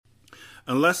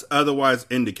Unless otherwise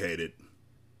indicated,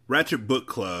 Ratchet Book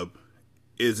Club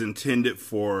is intended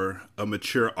for a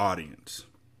mature audience.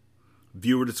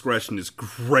 Viewer discretion is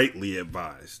greatly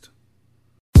advised.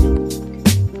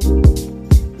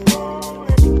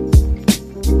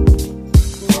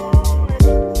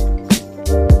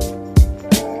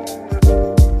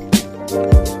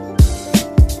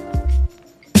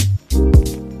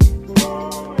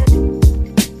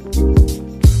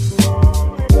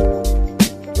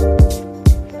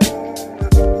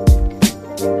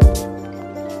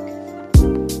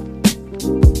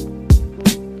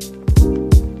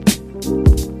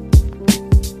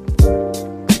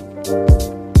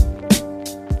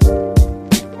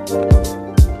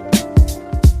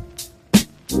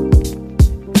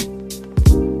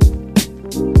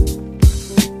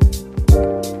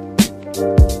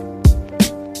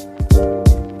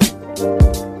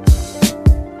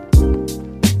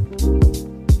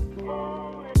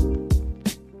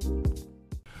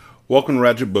 Welcome to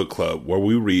Ratchet Book Club, where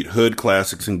we read hood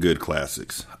classics and good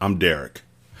classics. I'm Derek.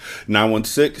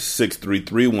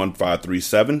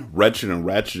 916-633-1537, Wretched and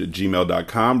Ratchet at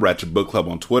gmail.com, Ratchet Book Club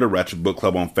on Twitter, Ratchet Book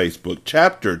Club on Facebook.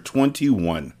 Chapter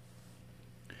 21.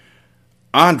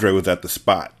 Andre was at the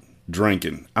spot,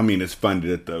 drinking. I mean, it's funny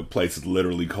that the place is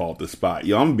literally called The Spot.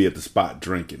 Yo, I'm going to be at the spot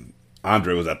drinking.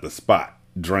 Andre was at the spot,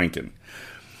 drinking.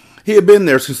 He had been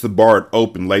there since the bar had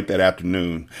opened late that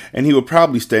afternoon, and he would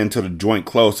probably stay until the joint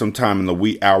closed sometime in the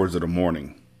wee hours of the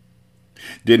morning.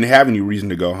 Didn't have any reason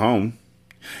to go home.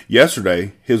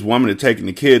 Yesterday, his woman had taken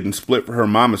the kid and split for her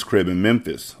mama's crib in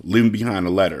Memphis, leaving behind a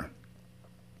letter.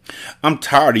 "I'm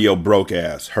tired of your broke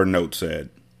ass," her note said.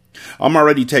 "I'm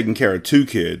already taking care of 2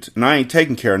 kids, and I ain't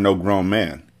taking care of no grown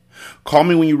man. Call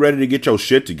me when you're ready to get your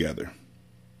shit together."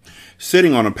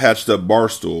 Sitting on a patched-up bar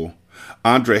stool,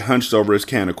 Andre hunched over his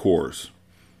can of Coors.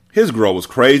 His girl was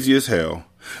crazy as hell,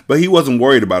 but he wasn't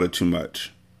worried about it too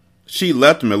much. She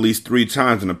left him at least 3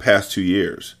 times in the past 2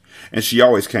 years, and she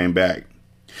always came back.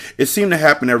 It seemed to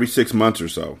happen every 6 months or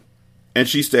so, and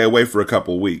she'd stay away for a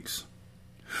couple of weeks.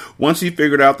 Once he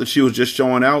figured out that she was just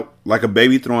showing out, like a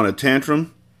baby throwing a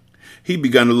tantrum, he'd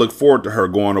begun to look forward to her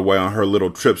going away on her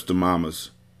little trips to Mama's.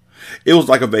 It was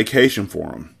like a vacation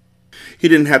for him. He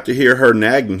didn't have to hear her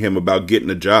nagging him about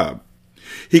getting a job.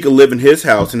 He could live in his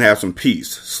house and have some peace,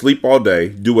 sleep all day,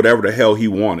 do whatever the hell he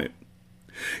wanted.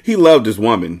 He loved his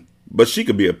woman, but she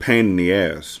could be a pain in the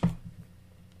ass.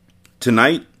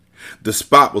 Tonight, the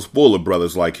spot was full of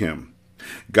brothers like him,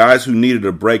 guys who needed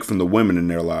a break from the women in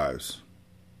their lives.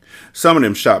 Some of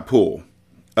them shot pool,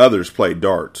 others played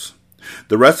darts.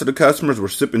 The rest of the customers were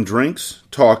sipping drinks,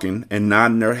 talking, and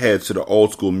nodding their heads to the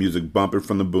old school music bumping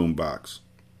from the boombox.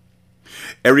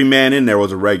 Every man in there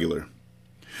was a regular.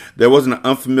 There wasn't an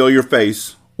unfamiliar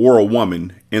face or a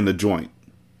woman in the joint.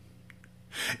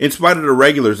 In spite of the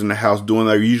regulars in the house doing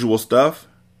their usual stuff,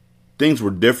 things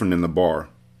were different in the bar.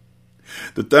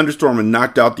 The thunderstorm had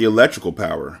knocked out the electrical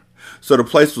power, so the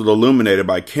place was illuminated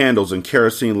by candles and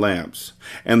kerosene lamps,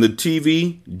 and the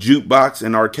TV, jukebox,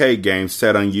 and arcade games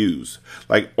sat unused,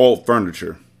 like old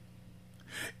furniture.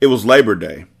 It was Labor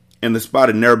Day, and the spot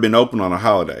had never been open on a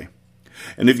holiday.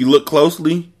 And if you look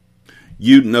closely,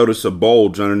 you'd notice a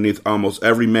bulge underneath almost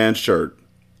every man's shirt,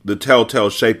 the telltale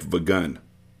shape of a gun.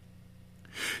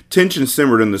 Tension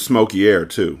simmered in the smoky air,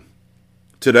 too.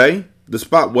 Today, the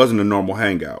spot wasn't a normal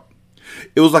hangout.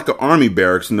 It was like an army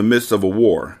barracks in the midst of a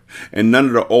war, and none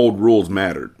of the old rules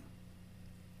mattered.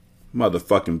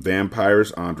 Motherfucking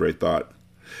vampires, Andre thought.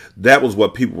 That was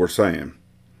what people were saying.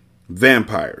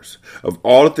 Vampires. Of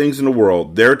all the things in the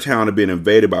world, their town had been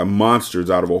invaded by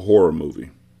monsters out of a horror movie.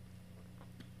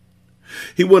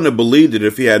 He wouldn't have believed it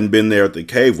if he hadn't been there at the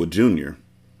cave with Junior.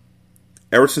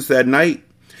 Ever since that night,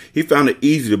 he found it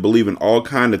easy to believe in all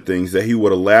kinds of things that he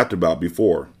would have laughed about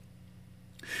before.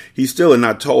 He still had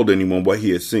not told anyone what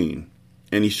he had seen,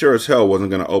 and he sure as hell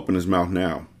wasn't going to open his mouth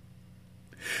now.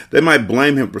 They might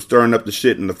blame him for stirring up the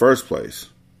shit in the first place.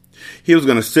 He was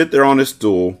going to sit there on his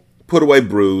stool, put away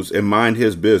brews, and mind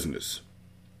his business.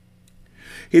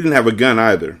 He didn't have a gun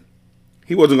either.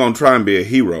 He wasn't going to try and be a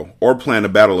hero or plan to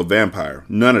battle a vampire.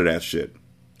 None of that shit.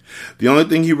 The only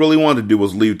thing he really wanted to do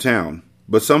was leave town,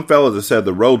 but some fellas had said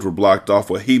the roads were blocked off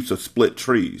with heaps of split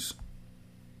trees.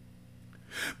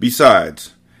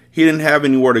 Besides, he didn't have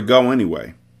anywhere to go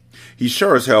anyway. He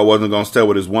sure as hell wasn't going to stay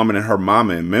with his woman and her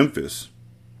mama in Memphis.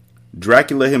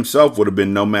 Dracula himself would have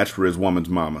been no match for his woman's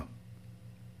mama.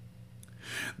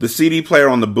 The CD player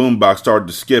on the boombox started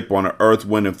to skip on an Earth,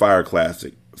 Wind, and Fire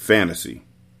classic, Fantasy.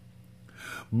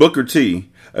 Booker T,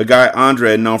 a guy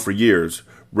Andre had known for years,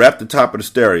 rapped the top of the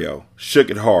stereo, shook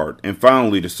it hard, and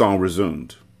finally the song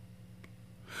resumed.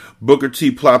 Booker T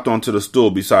plopped onto the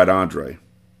stool beside Andre.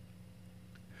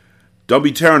 "Don't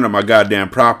be tearing up my goddamn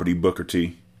property, Booker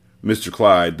T," Mr.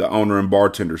 Clyde, the owner and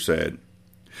bartender, said.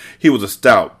 He was a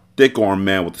stout, thick-armed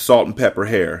man with salt and pepper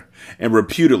hair, and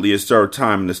reputedly had served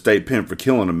time in the state pen for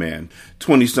killing a man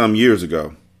 20-some years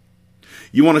ago.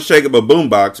 "You want to shake up a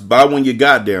boombox, buy one your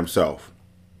goddamn self."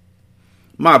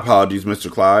 "My apologies,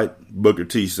 Mr. Clyde," Booker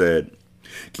T said.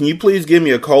 "Can you please give me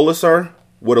a cola, sir?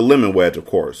 With a lemon wedge, of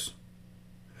course."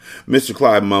 Mr.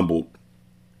 Clyde mumbled.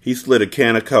 He slid a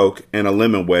can of Coke and a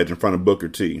lemon wedge in front of Booker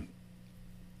T.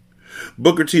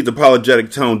 Booker T's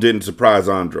apologetic tone didn't surprise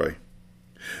Andre.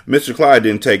 Mr. Clyde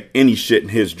didn't take any shit in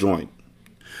his joint.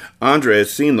 Andre had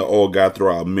seen the old guy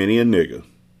throw out many a nigga.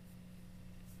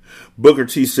 Booker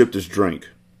T sipped his drink.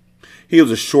 He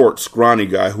was a short, scrawny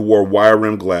guy who wore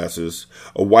wire-rimmed glasses,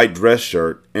 a white dress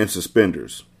shirt, and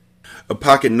suspenders. A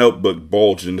pocket notebook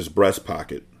bulged in his breast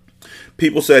pocket.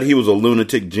 People said he was a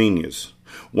lunatic genius,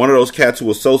 one of those cats who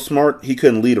was so smart he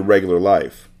couldn't lead a regular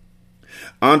life.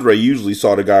 Andre usually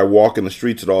saw the guy walking the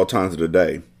streets at all times of the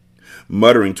day,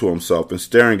 muttering to himself and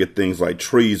staring at things like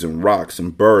trees and rocks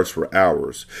and birds for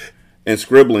hours, and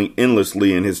scribbling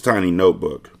endlessly in his tiny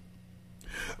notebook.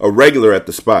 A regular at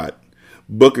the spot,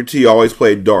 Booker T always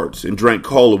played darts and drank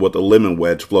cola with a lemon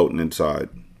wedge floating inside.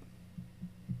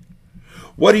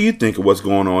 "What do you think of what's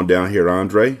going on down here,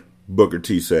 Andre?" Booker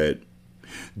T said.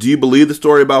 "Do you believe the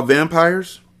story about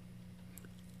vampires?"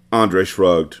 Andre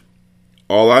shrugged.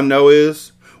 "All I know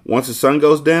is, once the sun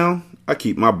goes down, I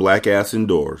keep my black ass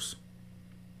indoors."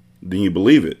 "Then you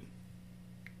believe it?"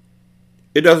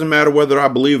 "It doesn't matter whether I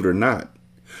believe it or not.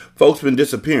 Folks been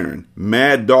disappearing.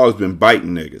 Mad dogs been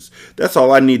biting niggas. That's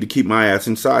all I need to keep my ass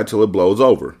inside till it blows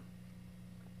over."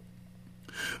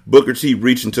 Booker T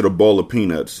reached into the bowl of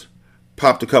peanuts,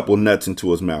 popped a couple of nuts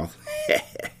into his mouth.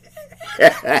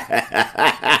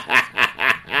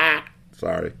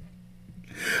 Sorry.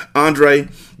 "Andre,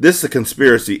 this is a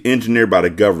conspiracy engineered by the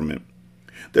government.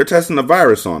 They're testing a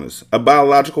virus on us, a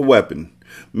biological weapon.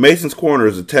 Mason's Corner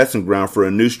is a testing ground for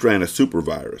a new strain of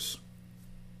supervirus."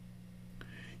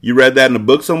 "You read that in a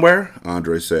book somewhere?"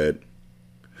 Andre said.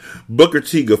 Booker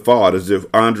T guffawed as if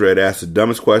Andre had asked the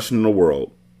dumbest question in the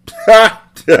world.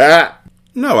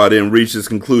 "No, I didn't reach this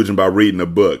conclusion by reading a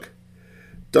book.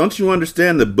 Don't you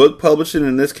understand that book publishing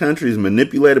in this country is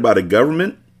manipulated by the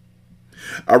government?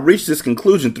 I reached this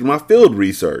conclusion through my field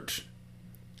research."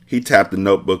 He tapped the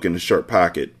notebook in his shirt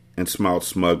pocket and smiled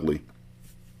smugly.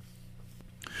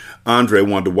 Andre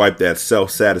wanted to wipe that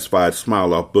self-satisfied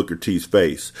smile off Booker T's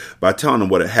face by telling him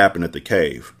what had happened at the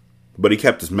cave, but he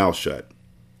kept his mouth shut.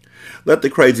 Let the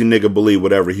crazy nigga believe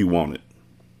whatever he wanted.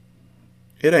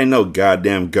 "It ain't no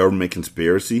goddamn government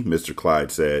conspiracy," Mr.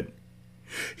 Clyde said.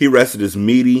 He rested his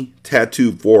meaty,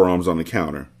 tattooed forearms on the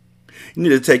counter. "You need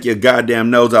to take your goddamn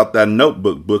nose out that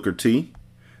notebook, Booker T.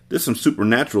 There's some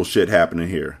supernatural shit happening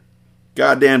here.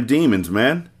 Goddamn demons,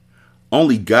 man.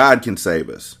 Only God can save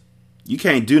us. You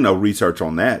can't do no research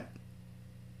on that."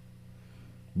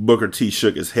 Booker T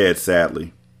shook his head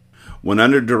sadly. When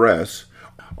under duress,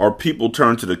 our people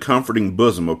turn to the comforting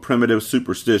bosom of primitive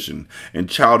superstition and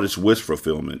childish wish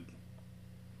fulfillment.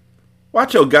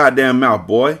 "Watch your goddamn mouth,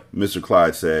 boy," Mr.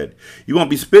 Clyde said. "You won't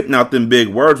be spitting out them big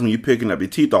words when you picking up your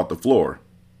teeth off the floor."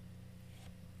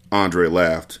 Andre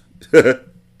laughed.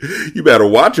 "You better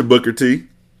watch it, Booker T."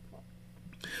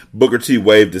 Booker T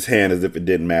waved his hand as if it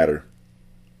didn't matter.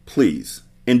 "Please,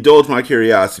 indulge my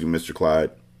curiosity, Mr.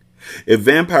 Clyde. If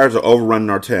vampires are overrunning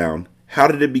our town, how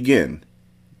did it begin?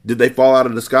 Did they fall out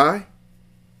of the sky?"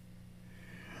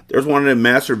 "There's one of them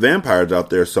master vampires out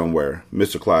there somewhere,"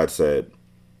 Mr. Clyde said.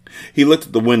 He looked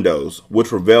at the windows,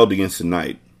 which were veiled against the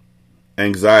night.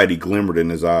 Anxiety glimmered in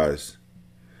his eyes.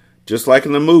 "Just like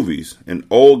in the movies, an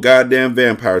old goddamn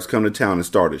vampires come to town and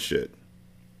started shit."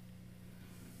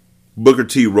 Booker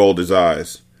T rolled his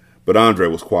eyes, but Andre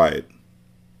was quiet.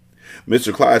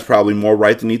 Mr. Clyde's probably more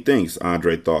right than he thinks,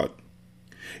 Andre thought.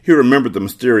 He remembered the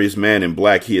mysterious man in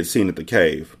black he had seen at the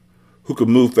cave, who could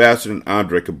move faster than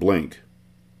Andre could blink.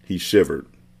 He shivered.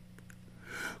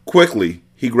 Quickly,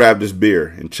 he grabbed his beer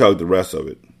and chugged the rest of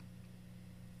it.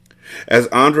 As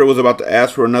Andre was about to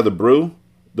ask for another brew,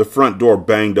 the front door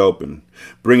banged open,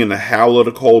 bringing the howl of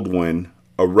the cold wind,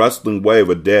 a rustling wave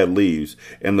of dead leaves,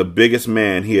 and the biggest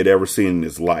man he had ever seen in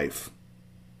his life.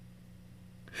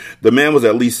 The man was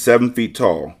at least 7 feet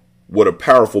tall, with a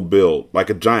powerful build, like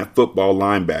a giant football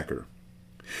linebacker.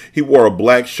 He wore a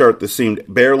black shirt that seemed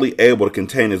barely able to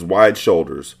contain his wide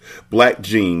shoulders, black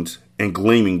jeans, and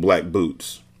gleaming black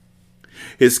boots.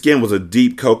 His skin was a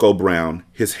deep cocoa brown,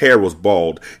 his hair was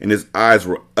bald, and his eyes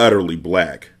were utterly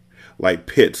black, like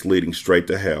pits leading straight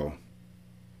to hell.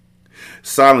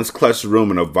 Silence clutched the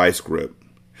room in a vice grip.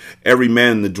 Every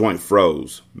man in the joint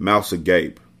froze, mouths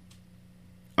agape.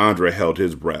 Andre held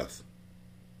his breath.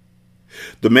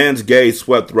 The man's gaze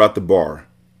swept throughout the bar,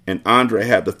 and Andre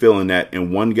had the feeling that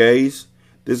in one gaze,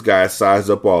 this guy sized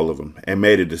up all of them and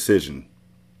made a decision.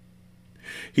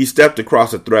 He stepped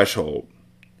across the threshold.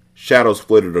 Shadows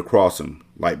flitted across him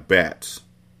like bats.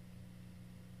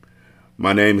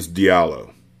 "My name is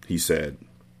Diallo," he said.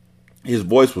 His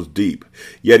voice was deep,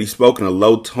 yet he spoke in a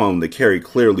low tone that carried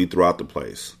clearly throughout the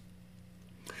place.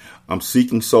 "I'm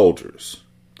seeking soldiers.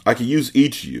 I can use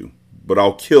each of you, but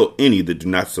I'll kill any that do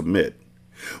not submit.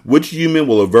 Which of you men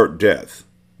will avert death,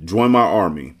 join my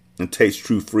army, and taste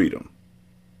true freedom?"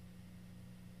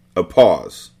 A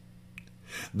pause.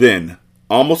 Then,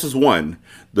 almost as one,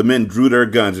 the men drew their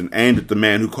guns and aimed at the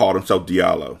man who called himself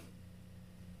Diallo.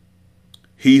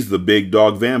 He's the big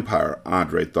dog vampire,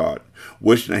 Andre thought,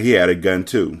 wishing that he had a gun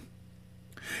too.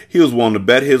 He was willing to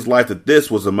bet his life that this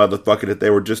was the motherfucker that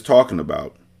they were just talking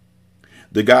about.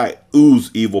 The guy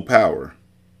oozed evil power.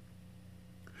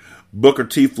 Booker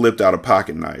T flipped out a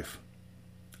pocket knife.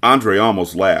 Andre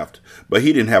almost laughed, but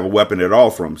he didn't have a weapon at all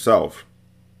for himself.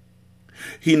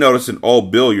 He noticed an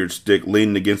old billiard stick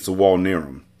leaning against the wall near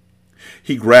him.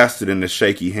 He grasped it in his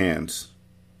shaky hands.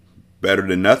 Better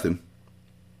than nothing.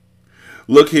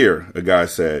 "Look here," a guy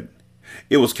said.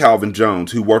 It was Calvin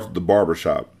Jones, who worked at the barber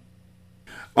shop.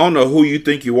 "I don't know who you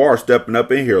think you are stepping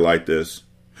up in here like this,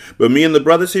 but me and the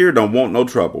brothers here don't want no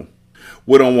trouble.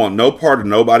 We don't want no part of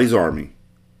nobody's army.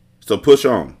 So push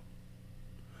on."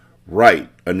 "Right,"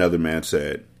 another man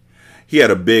said. He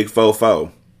had a big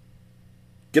fofo.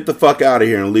 "Get the fuck out of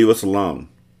here and leave us alone."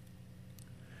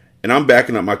 "And I'm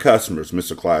backing up my customers,"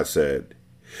 Mr. Clyde said.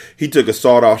 He took a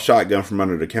sawed-off shotgun from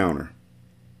under the counter.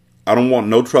 "I don't want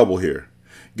no trouble here.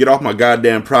 Get off my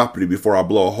goddamn property before I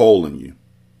blow a hole in you."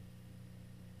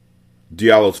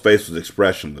 Diallo's face was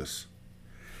expressionless.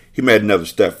 He made another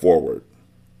step forward.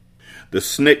 The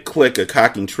snick click of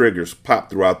cocking triggers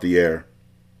popped throughout the air.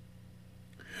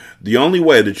 "The only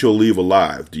way that you'll leave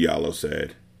alive," Diallo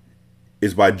said,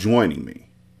 "is by joining me.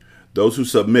 Those who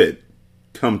submit,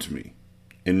 come to me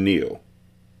and kneel.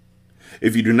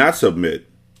 If you do not submit,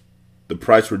 the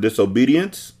price for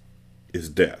disobedience is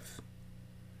death."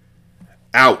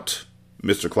 "Out,"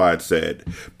 Mr. Clyde said.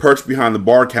 Perched behind the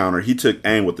bar counter, he took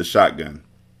aim with the shotgun.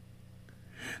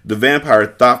 The vampire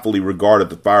thoughtfully regarded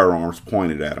the firearms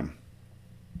pointed at him.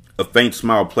 A faint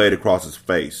smile played across his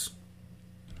face.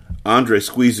 Andre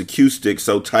squeezed the cue stick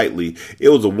so tightly, it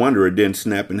was a wonder it didn't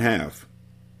snap in half.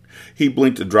 He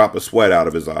blinked a drop of sweat out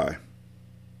of his eye.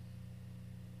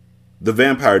 The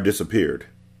vampire disappeared.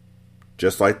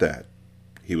 Just like that,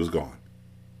 he was gone.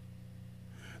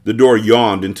 The door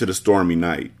yawned into the stormy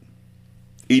night.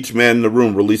 Each man in the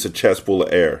room released a chest full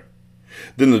of air.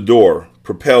 Then the door,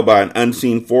 propelled by an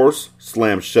unseen force,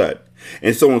 slammed shut,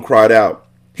 and someone cried out,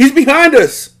 "He's behind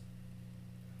us!"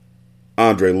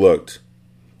 Andre looked.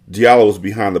 Diallo was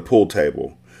behind the pool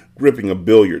table, gripping a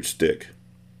billiard stick.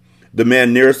 The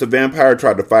man nearest the vampire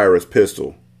tried to fire his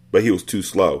pistol, but he was too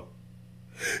slow.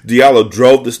 Diallo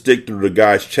drove the stick through the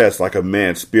guy's chest like a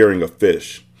man spearing a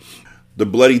fish, the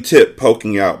bloody tip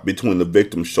poking out between the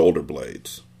victim's shoulder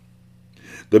blades.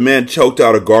 The man choked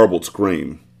out a garbled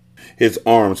scream, his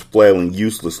arms flailing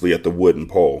uselessly at the wooden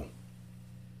pole.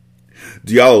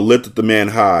 Diallo lifted the man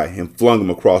high and flung him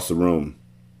across the room.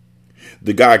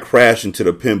 The guy crashed into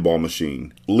the pinball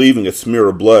machine, leaving a smear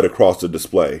of blood across the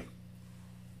display.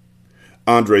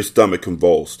 Andre's stomach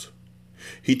convulsed.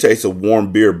 He tasted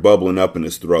warm beer bubbling up in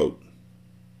his throat.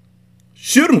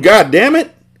 "Shoot him,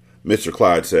 goddammit!" Mr.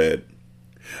 Clyde said.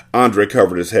 Andre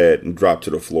covered his head and dropped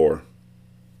to the floor.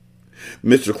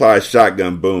 Mr. Clyde's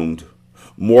shotgun boomed.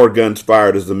 More guns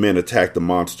fired as the men attacked the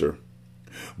monster.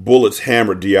 Bullets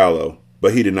hammered Diallo,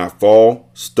 but he did not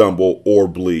fall, stumble, or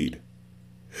bleed.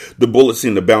 The bullets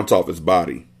seemed to bounce off his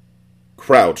body.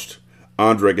 Crouched,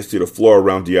 Andre could see the floor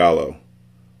around Diallo.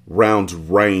 Rounds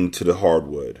rained to the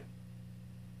hardwood.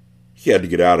 He had to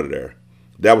get out of there.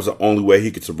 That was the only way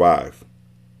he could survive.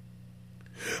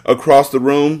 Across the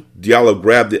room, Diallo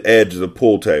grabbed the edge of the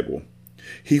pool table.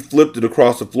 He flipped it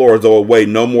across the floor as though it weighed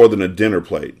no more than a dinner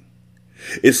plate.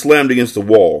 It slammed against the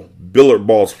wall, billiard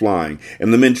balls flying,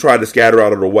 and the men tried to scatter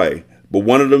out of the way. But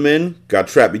one of the men got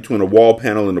trapped between a wall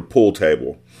panel and the pool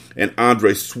table, and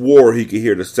Andre swore he could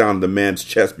hear the sound of the man's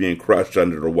chest being crushed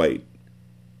under the weight.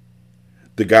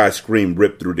 The guy's scream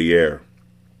ripped through the air.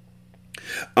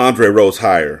 Andre rose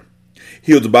higher.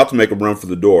 He was about to make a run for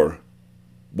the door,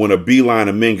 when a beeline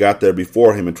of men got there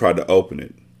before him and tried to open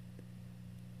it.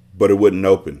 But it wouldn't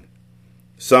open.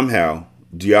 Somehow,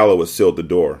 Diallo had sealed the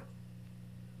door.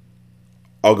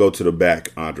 I'll go to the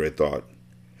back, Andre thought.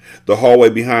 The hallway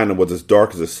behind him was as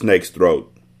dark as a snake's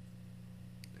throat.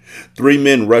 3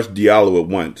 men rushed Diallo at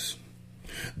once.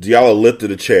 Diallo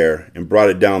lifted a chair and brought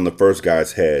it down on the first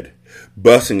guy's head,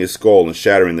 busting his skull and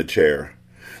shattering the chair,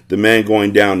 the man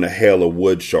going down in a hail of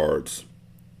wood shards.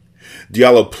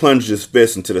 Diallo plunged his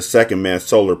fist into the second man's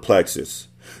solar plexus,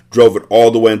 drove it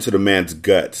all the way into the man's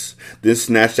guts, then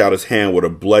snatched out his hand with a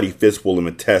bloody fistful of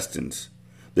intestines,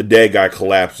 the dead guy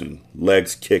collapsing,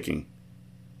 legs kicking.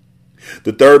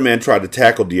 The third man tried to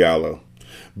tackle Diallo,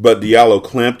 but Diallo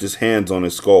clamped his hands on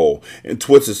his skull and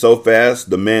twisted so fast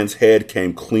the man's head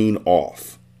came clean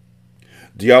off.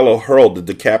 Diallo hurled the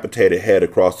decapitated head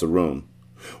across the room,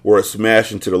 where it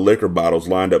smashed into the liquor bottles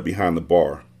lined up behind the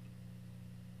bar.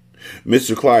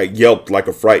 Mr. Clyde yelped like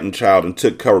a frightened child and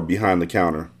took cover behind the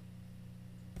counter.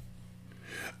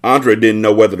 Andre didn't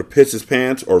know whether to piss his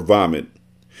pants or vomit.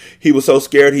 He was so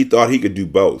scared he thought he could do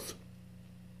both.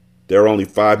 There were only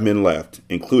 5 men left,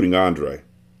 including Andre.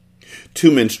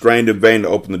 2 men strained in vain to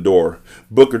open the door.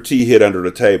 Booker T hid under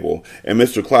the table, and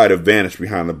Mr. Clyde had vanished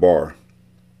behind the bar.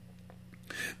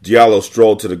 Diallo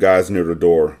strolled to the guys near the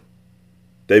door.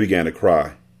 They began to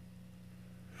cry.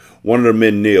 One of the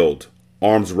men kneeled,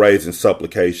 arms raised in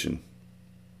supplication.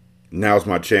 Now's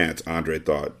my chance, Andre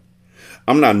thought.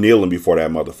 I'm not kneeling before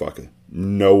that motherfucker.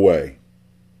 No way.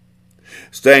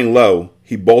 Staying low,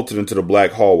 he bolted into the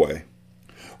black hallway.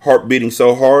 Heart beating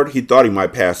so hard he thought he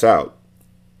might pass out.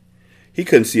 He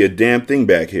couldn't see a damn thing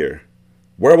back here.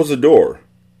 Where was the door?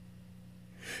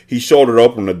 He shouldered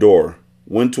open the door,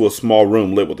 went to a small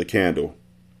room lit with a candle.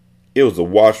 It was the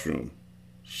washroom.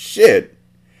 Shit!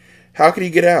 How could he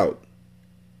get out?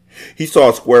 He saw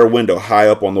a square window high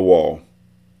up on the wall,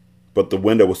 but the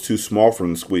window was too small for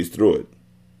him to squeeze through it.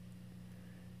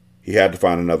 He had to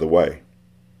find another way.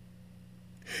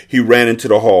 He ran into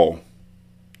the hall.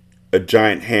 A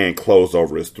giant hand closed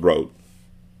over his throat.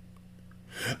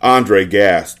 Andre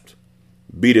gasped,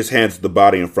 beat his hands at the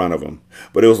body in front of him,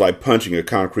 but it was like punching a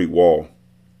concrete wall.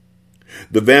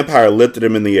 The vampire lifted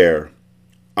him in the air.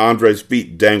 Andre's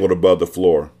feet dangled above the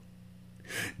floor.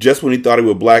 Just when he thought he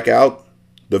would black out,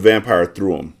 the vampire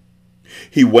threw him.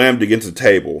 He whammed against the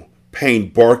table, pain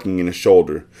barking in his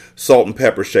shoulder, salt and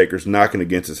pepper shakers knocking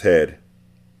against his head.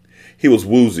 He was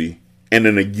woozy and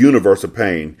in a universe of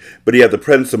pain, but he had the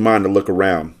presence of mind to look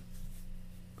around.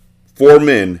 4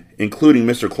 men, including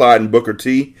Mr. Clyde and Booker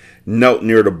T, knelt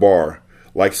near the bar,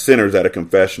 like sinners at a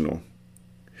confessional.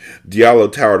 Diallo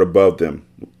towered above them,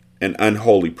 an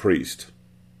unholy priest.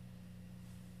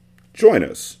 Join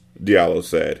us, Diallo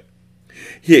said.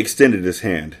 He extended his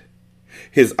hand.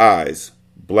 His eyes,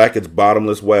 black as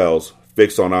bottomless wells,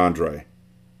 fixed on Andre.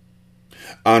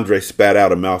 Andre spat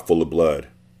out a mouthful of blood.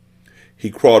 He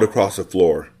crawled across the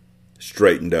floor,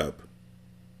 straightened up,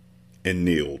 and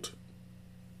kneeled.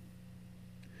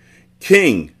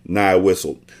 King, Nia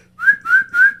whistled.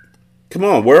 Come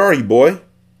on, where are you, boy?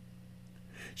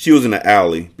 She was in an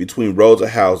alley, between rows of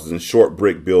houses and short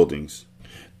brick buildings.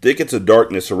 Thickets of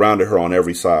darkness surrounded her on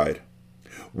every side.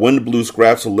 Wind blew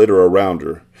scraps of litter around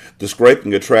her. The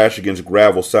scraping of trash against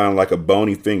gravel sounded like a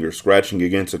bony finger scratching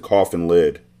against a coffin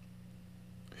lid.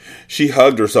 She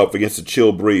hugged herself against the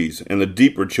chill breeze and the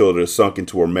deeper chill that had sunk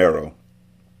into her marrow.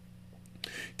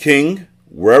 King,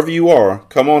 wherever you are,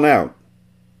 come on out.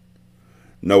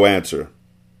 No answer,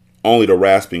 only the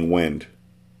rasping wind.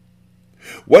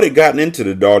 What had gotten into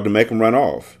the dog to make him run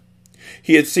off?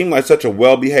 He had seemed like such a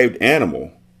well-behaved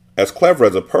animal, as clever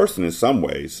as a person in some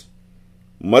ways.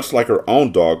 Much like her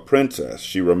own dog, Princess,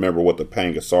 she remembered with a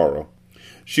pang of sorrow.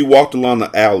 She walked along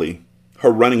the alley,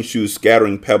 her running shoes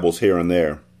scattering pebbles here and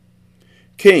there.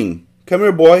 King, come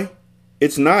here, boy.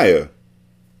 It's Nia.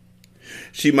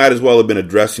 She might as well have been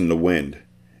addressing the wind.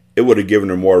 It would have given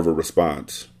her more of a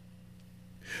response.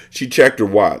 She checked her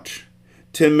watch.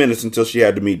 10 minutes until she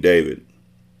had to meet David.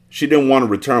 She didn't want to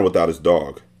return without his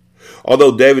dog.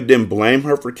 Although David didn't blame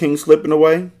her for King slipping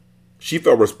away, she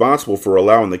felt responsible for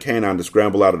allowing the canine to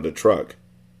scramble out of the truck.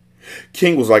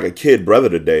 King was like a kid brother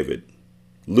to David.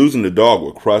 Losing the dog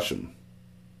would crush him.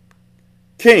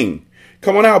 King,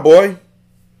 come on out, boy.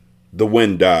 The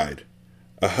wind died.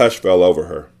 A hush fell over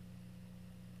her.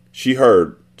 She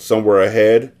heard, somewhere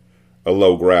ahead, a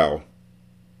low growl.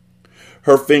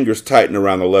 Her fingers tightened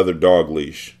around the leather dog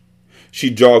leash. She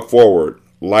jogged forward,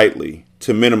 lightly,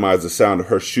 to minimize the sound of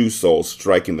her shoe soles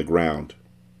striking the ground.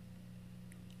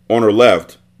 On her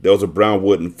left, there was a brown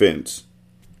wooden fence.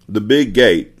 The big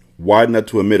gate, wide enough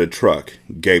to admit a truck,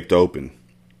 gaped open.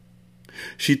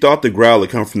 She thought the growl had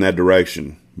come from that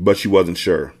direction, but she wasn't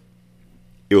sure.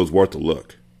 It was worth a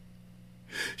look.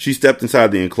 She stepped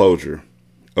inside the enclosure.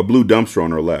 A blue dumpster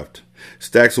on her left.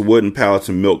 Stacks of wooden pallets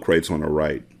and milk crates on her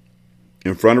right.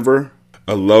 In front of her,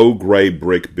 a low gray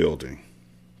brick building.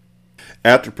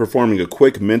 After performing a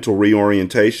quick mental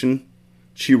reorientation,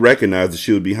 she recognized that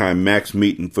she was behind Mac's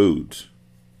Meat and Foods.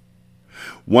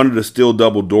 One of the steel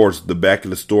double doors at the back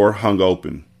of the store hung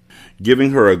open,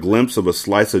 giving her a glimpse of a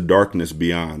slice of darkness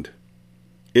beyond.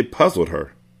 It puzzled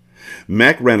her.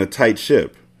 Mac ran a tight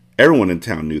ship. Everyone in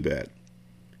town knew that.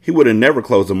 He would have never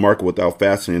closed a market without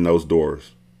fastening those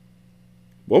doors.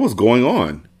 What was going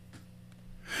on?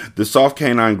 The soft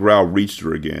canine growl reached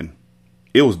her again.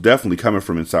 It was definitely coming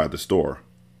from inside the store.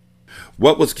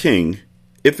 What was King,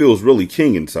 if it was really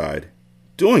King inside,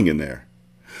 doing in there?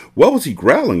 What was he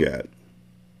growling at?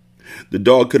 The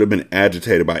dog could have been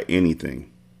agitated by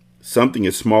anything. Something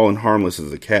as small and harmless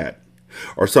as a cat,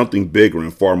 or something bigger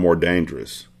and far more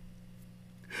dangerous.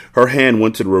 Her hand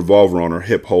went to the revolver on her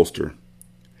hip holster.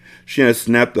 She had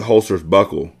snapped the holster's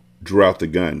buckle, drew out the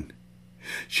gun.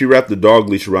 She wrapped the dog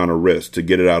leash around her wrist to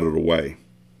get it out of the way.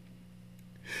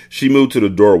 She moved to the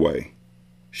doorway.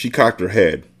 She cocked her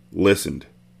head, listened.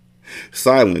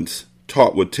 Silence,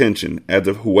 taut with tension, as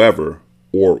if whoever,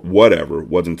 or whatever,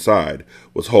 was inside,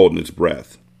 was holding its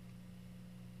breath.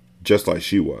 Just like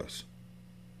she was.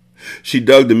 She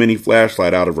dug the mini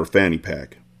flashlight out of her fanny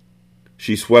pack.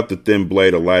 She swept the thin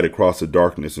blade of light across the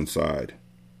darkness inside.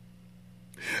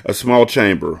 A small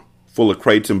chamber, full of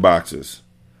crates and boxes,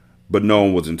 but no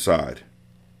one was inside.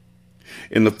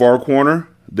 In the far corner,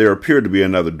 there appeared to be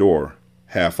another door,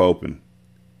 half open.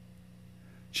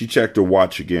 She checked her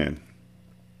watch again.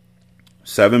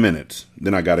 7 minutes,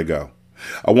 then I gotta go.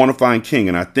 I want to find King,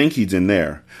 and I think he's in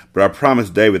there, but I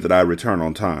promised David that I'd return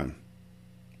on time.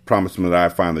 Promised him that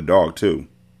I'd find the dog, too.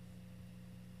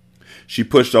 She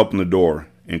pushed open the door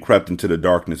and crept into the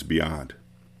darkness beyond.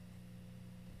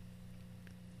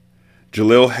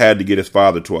 Jalil had to get his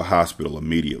father to a hospital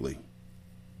immediately.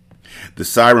 The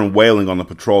siren wailing on the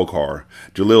patrol car,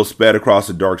 Jalil sped across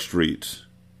the dark streets.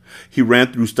 He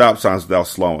ran through stop signs without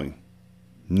slowing.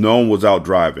 No one was out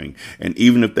driving, and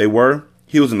even if they were,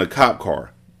 he was in a cop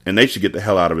car, and they should get the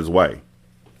hell out of his way.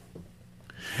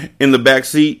 In the back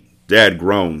seat, Dad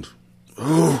groaned.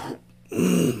 I'm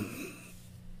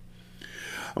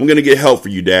going to get help for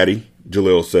you, Daddy,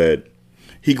 Jalil said.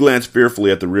 He glanced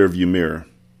fearfully at the rearview mirror.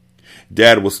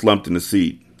 Dad was slumped in the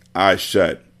seat, eyes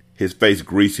shut, his face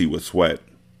greasy with sweat.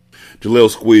 Jalil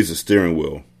squeezed the steering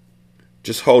wheel.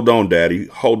 Just hold on, Daddy.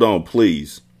 Hold on,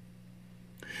 please.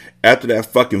 After that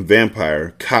fucking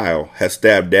vampire, Kyle, had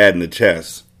stabbed Dad in the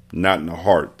chest. Not in the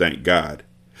heart, thank God.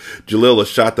 Jalil had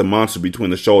shot the monster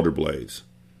between the shoulder blades.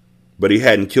 But he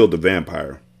hadn't killed the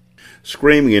vampire.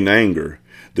 Screaming in anger,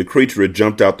 the creature had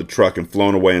jumped out the truck and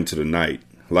flown away into the night,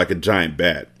 like a giant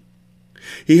bat.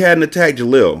 He hadn't attacked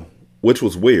Jalil, which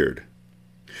was weird.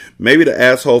 Maybe the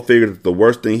asshole figured that the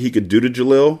worst thing he could do to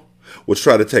Jalil was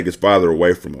try to take his father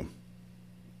away from him.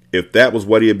 If that was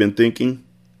what he had been thinking,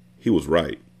 he was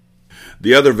right.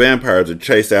 The other vampires had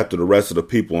chased after the rest of the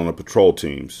people on the patrol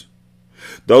teams.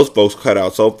 Those folks cut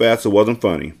out so fast it wasn't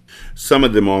funny. Some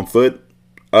of them on foot,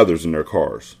 others in their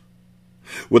cars.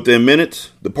 Within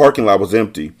minutes, the parking lot was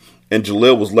empty, and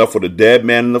Jalil was left with a dead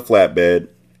man in the flatbed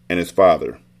and his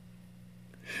father.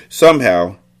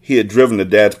 Somehow, he had driven to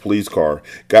Dad's police car,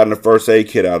 gotten a first aid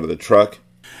kit out of the truck,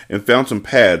 and found some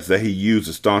pads that he used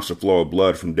to staunch the flow of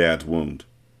blood from Dad's wound.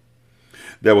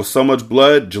 There was so much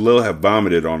blood, Jalil had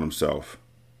vomited on himself.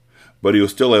 But he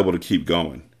was still able to keep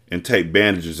going and tape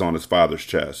bandages on his father's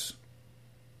chest.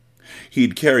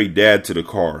 He'd carried Dad to the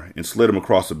car and slid him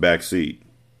across the back seat.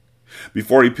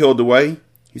 Before he peeled away,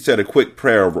 he said a quick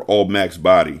prayer over old Mac's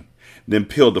body, then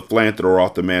peeled the flamethrower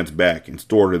off the man's back and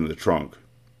stored it in the trunk.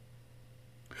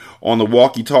 On the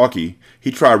walkie-talkie,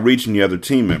 he tried reaching the other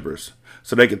team members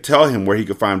so they could tell him where he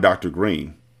could find Dr.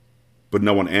 Green, but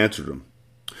no one answered him.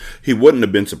 He wouldn't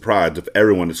have been surprised if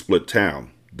everyone had split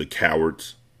town, the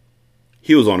cowards.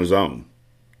 He was on his own.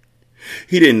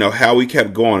 He didn't know how he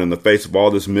kept going in the face of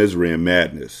all this misery and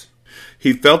madness.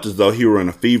 He felt as though he were in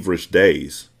a feverish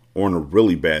daze or in a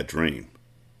really bad dream.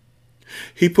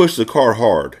 He pushed the car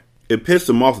hard. It pissed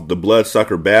him off that the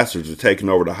bloodsucker bastards had taken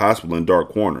over the hospital in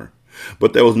Dark Corner,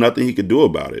 but there was nothing he could do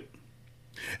about it.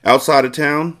 Outside of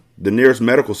town, the nearest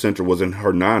medical center was in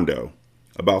Hernando,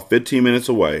 about 15 minutes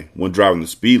away, when driving the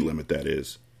speed limit, that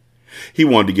is. He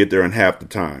wanted to get there in half the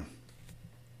time.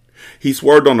 He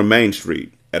swerved on the main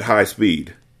street at high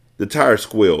speed. The tire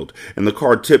squealed, and the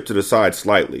car tipped to the side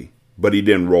slightly, but he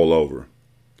didn't roll over.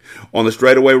 On the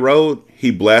straightaway road,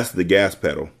 he blasted the gas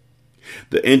pedal.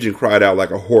 The engine cried out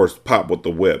like a horse popped with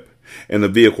the whip, and the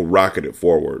vehicle rocketed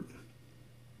forward.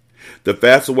 The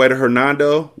fastest way to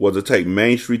Hernando was to take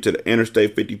Main Street to the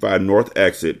Interstate 55 North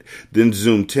exit, then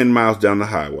zoom 10 miles down the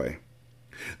highway.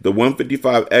 The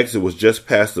 155 exit was just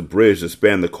past the bridge that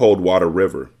spanned the Coldwater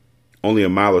River, only a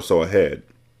mile or so ahead.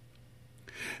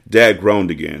 Dad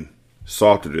groaned again,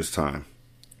 softer this time,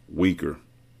 weaker.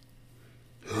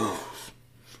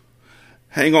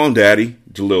 Hang on, Daddy,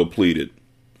 Jalil pleaded.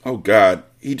 Oh, God,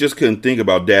 he just couldn't think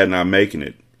about Dad not making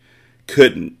it.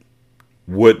 Couldn't.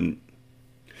 Wouldn't.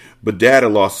 But Dad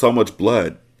had lost so much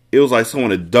blood. It was like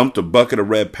someone had dumped a bucket of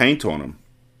red paint on him.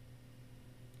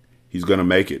 He's going to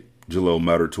make it, Jalil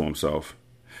muttered to himself.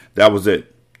 That was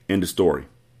it. End of story.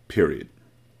 Period.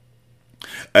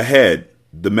 Ahead,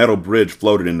 the metal bridge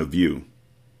floated into view.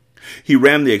 He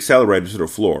rammed the accelerator to the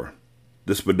floor.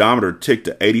 The speedometer ticked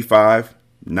to 85,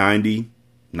 90,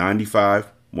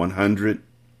 95, 100.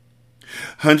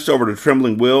 Hunched over the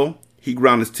trembling wheel, he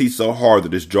ground his teeth so hard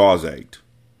that his jaws ached.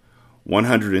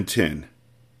 110.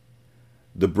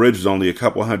 The bridge was only a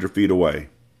couple hundred feet away.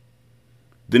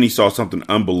 Then he saw something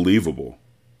unbelievable.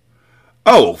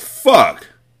 Oh, fuck!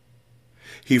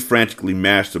 He frantically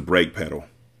mashed the brake pedal.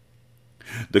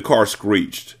 The car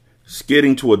screeched,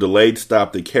 skidding to a delayed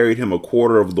stop that carried him a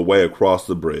quarter of the way across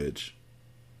the bridge.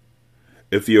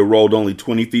 If he had rolled only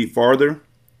 20 feet farther,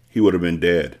 he would have been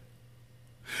dead.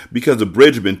 Because the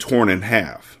bridge had been torn in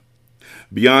half.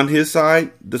 Beyond his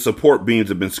side, the support beams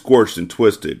had been scorched and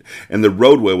twisted, and the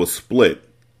roadway was split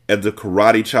as if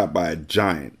karate chopped by a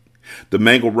giant. The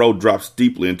mangled road dropped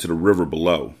steeply into the river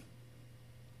below.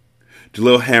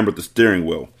 Jalil hammered the steering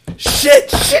wheel.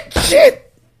 Shit!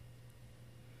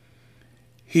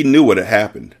 He knew what had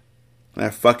happened.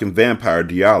 That fucking vampire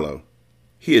Diallo.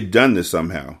 He had done this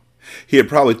somehow. He had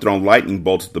probably thrown lightning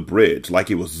bolts at the bridge like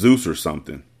he was Zeus or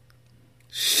something.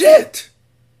 Shit!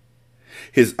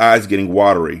 His eyes getting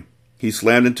watery, he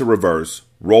slammed into reverse,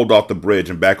 rolled off the bridge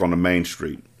and back onto Main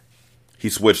Street. He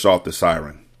switched off the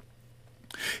siren.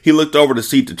 He looked over the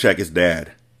seat to check his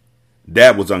dad.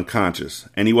 Dad was unconscious,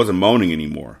 and he wasn't moaning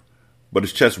anymore, but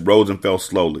his chest rose and fell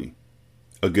slowly.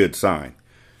 A good sign.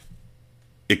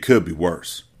 It could be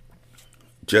worse.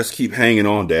 Just keep hanging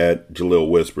on, Dad, Jalil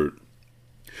whispered.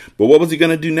 But what was he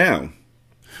going to do now?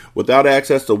 Without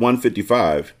access to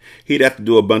 155, he'd have to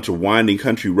do a bunch of winding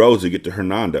country roads to get to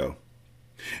Hernando.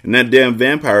 And that damn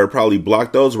vampire had probably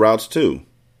blocked those routes too.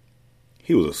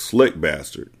 He was a slick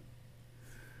bastard.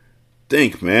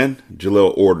 Think, man,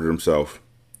 Jalil ordered himself.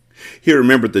 He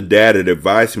remembered that Dad had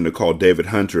advised him to call David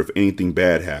Hunter if anything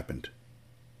bad happened.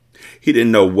 He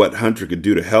didn't know what Hunter could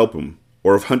do to help him,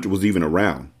 or if Hunter was even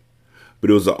around, but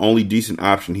it was the only decent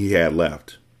option he had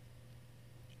left.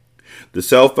 The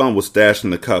cell phone was stashed in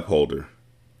the cup holder.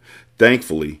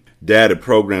 Thankfully, Dad had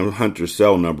programmed Hunter's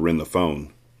cell number in the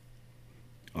phone.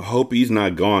 I hope he's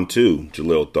not gone too,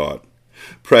 Jalil thought,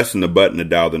 pressing the button to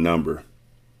dial the number.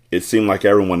 It seemed like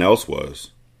everyone else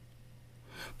was.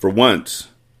 For once,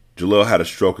 Jalil had a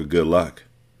stroke of good luck.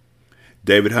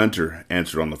 David Hunter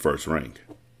answered on the first ring.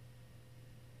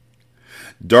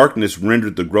 Darkness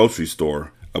rendered the grocery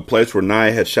store, a place where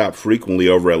Naya had shopped frequently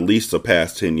over at least the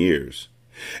past 10 years,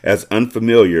 as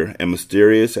unfamiliar and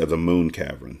mysterious as a moon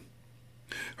cavern.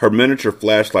 Her miniature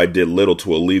flashlight did little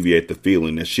to alleviate the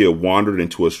feeling that she had wandered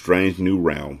into a strange new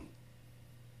realm.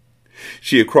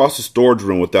 She had crossed the storage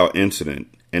room without incident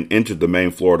and entered the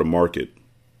main floor of the market.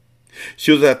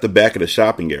 She was at the back of the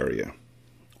shopping area.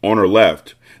 On her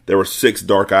left, there were 6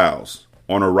 dark aisles.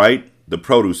 On her right, the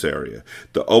produce area,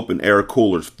 the open-air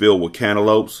coolers filled with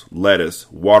cantaloupes, lettuce,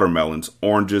 watermelons,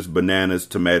 oranges, bananas,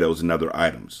 tomatoes, and other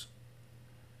items.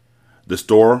 The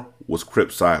store was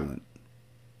crypt silent.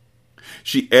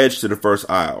 She edged to the first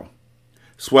aisle,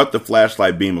 swept the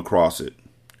flashlight beam across it.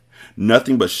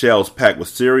 Nothing but shelves packed with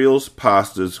cereals,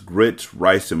 pastas, grits,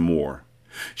 rice, and more.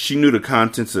 She knew the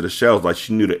contents of the shelves like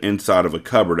she knew the inside of a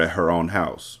cupboard at her own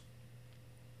house.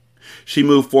 She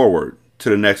moved forward to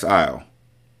the next aisle.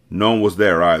 No one was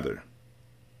there either.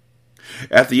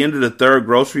 At the end of the third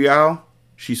grocery aisle,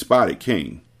 she spotted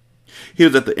King. He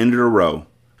was at the end of the row,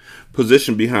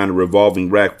 positioned behind a revolving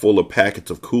rack full of packets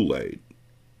of Kool-Aid.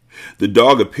 The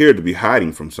dog appeared to be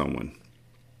hiding from someone.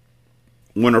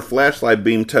 When her flashlight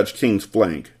beam touched King's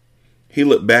flank, he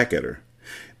looked back at her,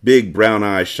 big brown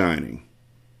eyes shining.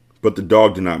 But the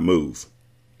dog did not move.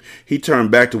 He turned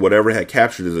back to whatever had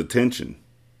captured his attention.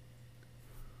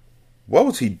 What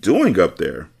was he doing up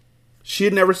there? She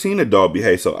had never seen a dog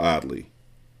behave so oddly.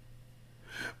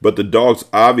 But the dog's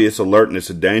obvious alertness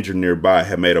to danger nearby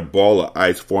had made a ball of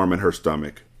ice form in her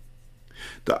stomach.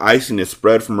 The iciness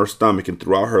spread from her stomach and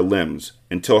throughout her limbs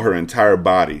until her entire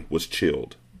body was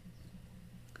chilled.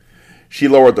 She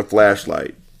lowered the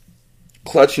flashlight.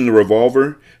 Clutching the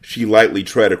revolver, she lightly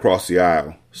tread across the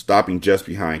aisle, stopping just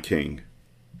behind King.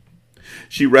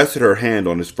 She rested her hand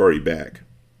on his furry back.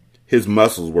 His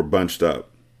muscles were bunched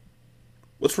up.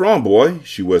 "What's wrong, boy?"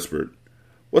 she whispered.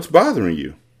 "What's bothering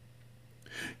you?"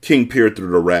 King peered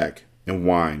through the rack and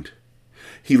whined.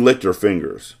 He licked her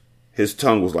fingers. His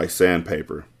tongue was like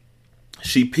sandpaper.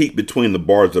 She peeked between the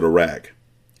bars of the rack.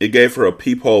 It gave her a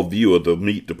peephole view of the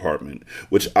meat department,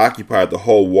 which occupied the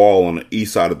whole wall on the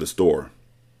east side of the store.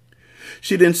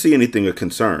 She didn't see anything of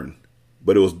concern,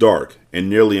 but it was dark and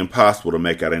nearly impossible to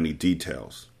make out any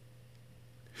details.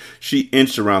 She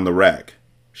inched around the rack.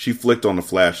 She flicked on the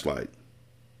flashlight.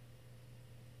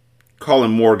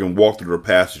 Colin Morgan walked through the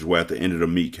passageway at the end of the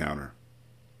meat counter.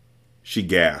 She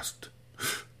gasped.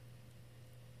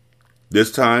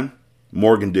 This time,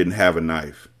 Morgan didn't have a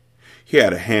knife. He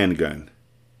had a handgun.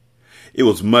 It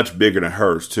was much bigger than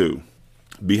hers, too.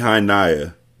 Behind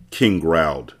Naya, King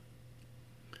growled.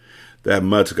 "That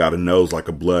mutt's got a nose like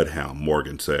a bloodhound,"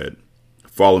 Morgan said.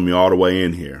 "Follow me all the way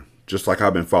in here, just like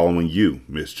I've been following you,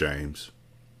 Miss James."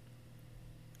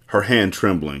 Her hand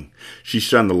trembling, she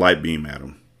shunned the light beam at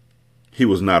him. He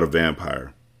was not a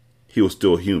vampire. He was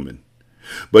still human.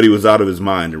 But he was out of his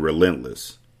mind and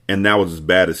relentless, and that was as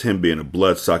bad as him being a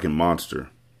blood-sucking monster.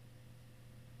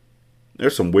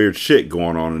 "There's some weird shit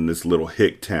going on in this little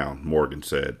hick town," Morgan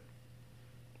said.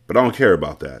 "But I don't care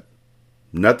about that.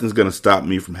 Nothing's going to stop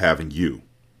me from having you.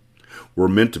 We're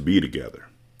meant to be together.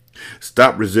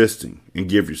 Stop resisting and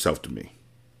give yourself to me."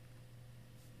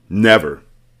 "Never."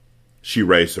 She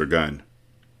raised her gun.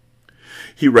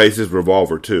 He raised his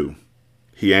revolver, too.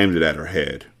 He aimed it at her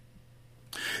head.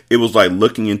 It was like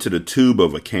looking into the tube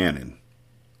of a cannon.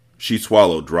 She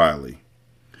swallowed dryly,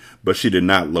 but she did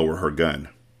not lower her gun.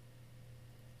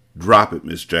 "Drop it,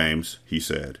 Miss James," he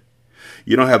said.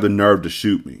 "You don't have the nerve to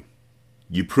shoot me.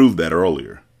 You proved that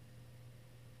earlier."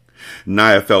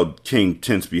 Naya felt King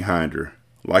tense behind her,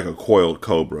 like a coiled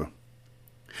cobra.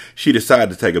 She decided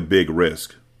to take a big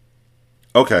risk.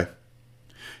 "Okay."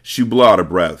 She blew out a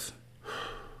breath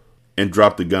and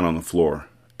dropped the gun on the floor,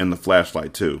 and the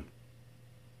flashlight too.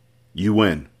 "You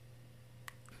win."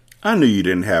 "I knew you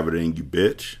didn't have it in you,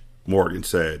 bitch," Morgan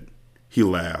said. He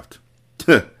laughed.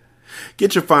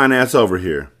 "Get your fine ass over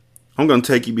here. I'm going to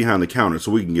take you behind the counter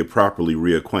so we can get properly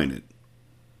reacquainted."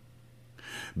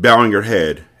 Bowing her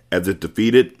head, as if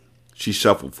defeated, she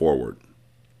shuffled forward.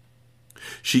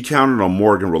 She counted on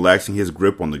Morgan relaxing his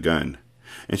grip on the gun,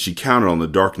 and she counted on the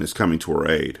darkness coming to her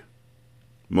aid.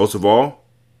 Most of all,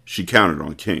 she counted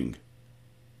on King.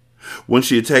 When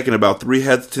she had taken about 3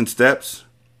 hesitant steps,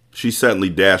 she suddenly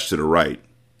dashed to the right,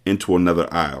 into another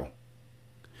aisle.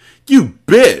 "You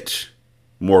bitch!"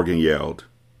 Morgan yelled.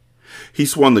 He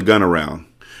swung the gun around,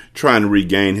 trying to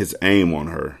regain his aim on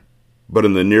her, but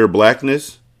in the near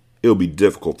blackness, it would be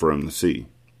difficult for him to see.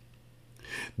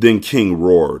 Then King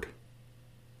roared.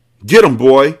 "Get him,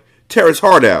 boy! Tear his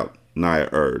heart out!" Naya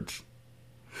urged.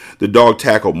 The dog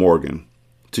tackled Morgan.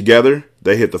 Together,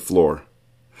 they hit the floor.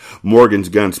 Morgan's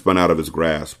gun spun out of his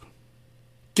grasp.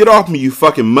 "Get off me, you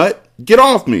fucking mutt! Get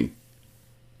off me!"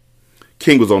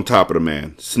 King was on top of the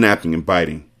man, snapping and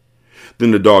biting.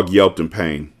 Then the dog yelped in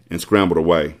pain and scrambled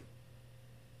away.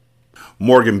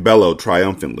 Morgan bellowed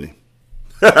triumphantly.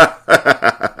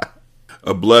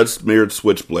 A blood-smeared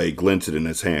switchblade glinted in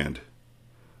his hand.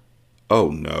 Oh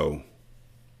no.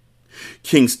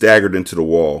 King staggered into the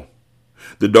wall.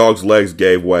 The dog's legs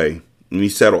gave way, and he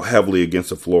settled heavily against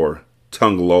the floor,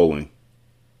 tongue lolling.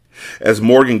 As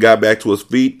Morgan got back to his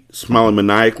feet, smiling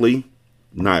maniacally,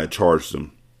 Naya charged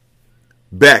him.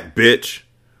 "Back, bitch!"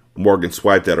 Morgan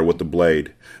swiped at her with the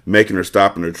blade, making her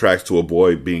stop in her tracks to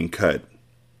avoid being cut.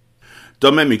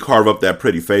 "Don't make me carve up that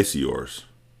pretty face of yours."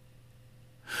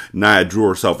 Naya drew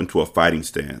herself into a fighting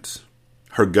stance.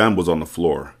 Her gun was on the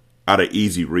floor, out of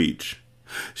easy reach.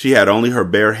 She had only her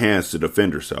bare hands to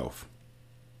defend herself.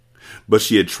 But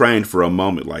she had trained for a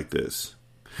moment like this.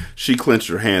 She clenched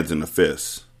her hands into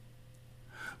fists.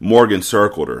 Morgan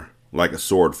circled her like a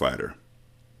sword fighter.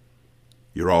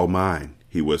 "You're all mine,"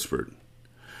 he whispered.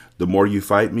 "The more you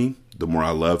fight me, the more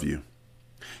I love you.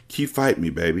 Keep fighting me,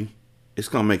 baby. It's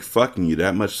going to make fucking you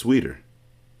that much sweeter."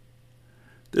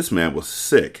 This man was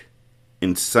sick,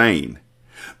 insane,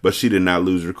 but she did not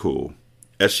lose her cool.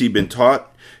 As she'd been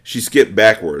taught, she skipped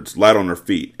backwards, light on her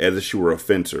feet, as if she were a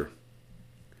fencer.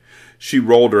 She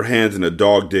rolled her hands in a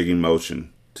dog-digging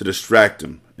motion to distract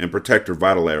him and protect her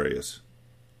vital areas.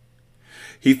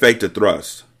 He faked a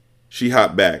thrust. She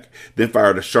hopped back, then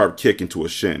fired a sharp kick into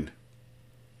his shin.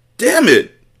 "Damn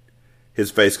it!"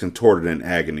 His face contorted in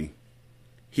agony.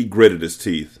 He gritted his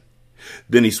teeth.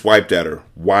 Then he swiped at her,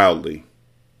 wildly.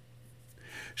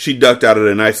 She ducked out of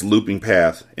the nice looping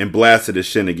path and blasted his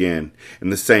shin again in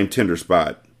the same tender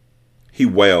spot. He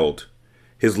wailed,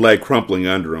 his leg crumpling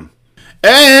under him.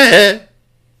 Eh!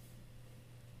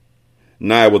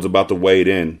 Nia was about to wade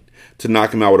in to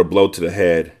knock him out with a blow to the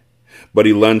head, but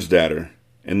he lunged at her,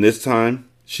 and this time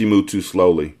she moved too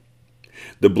slowly.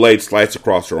 The blade sliced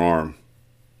across her arm.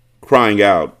 Crying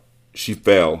out, she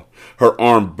fell, her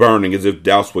arm burning as if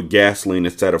doused with gasoline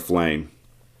instead of flame.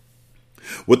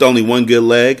 With only one good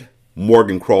leg,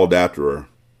 Morgan crawled after her.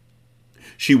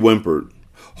 She whimpered,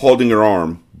 holding her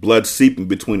arm, blood seeping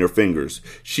between her fingers.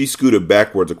 She scooted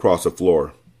backwards across the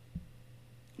floor.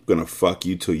 I'm gonna fuck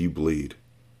you till you bleed.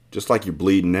 Just like you're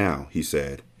bleeding now, he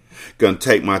said. Gonna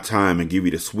take my time and give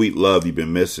you the sweet love you've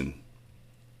been missing.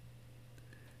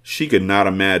 She could not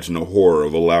imagine the horror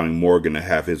of allowing Morgan to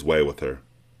have his way with her.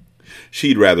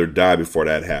 She'd rather die before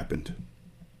that happened.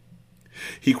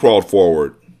 He crawled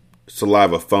forward.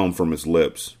 Saliva foamed from his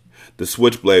lips. The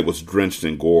switchblade was drenched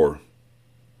in gore.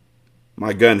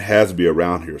 My gun has to be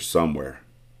around here somewhere.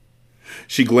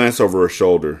 She glanced over her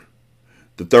shoulder.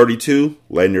 The .32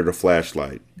 lay near the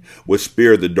flashlight, which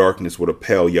speared the darkness with a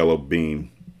pale yellow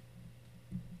beam.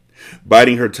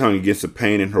 Biting her tongue against the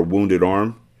pain in her wounded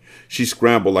arm, she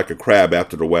scrambled like a crab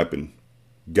after the weapon.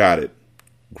 Got it.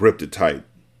 Gripped it tight.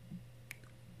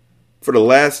 For the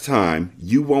last time,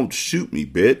 you won't shoot me,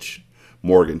 bitch,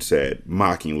 Morgan said,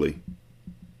 mockingly.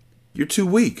 You're too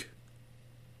weak.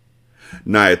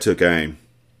 Nia took aim.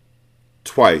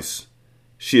 Twice,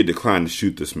 she had declined to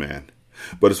shoot this man.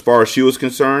 But as far as she was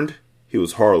concerned, he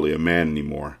was hardly a man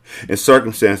anymore, and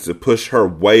circumstances had pushed her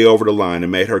way over the line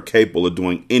and made her capable of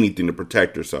doing anything to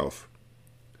protect herself.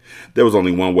 There was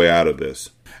only one way out of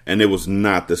this, and it was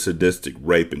not the sadistic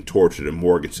rape and torture that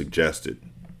Morgan suggested.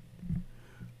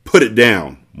 Put it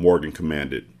down, Morgan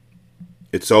commanded.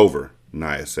 It's over,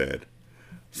 Nia said.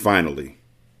 Finally.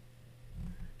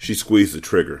 She squeezed the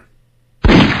trigger.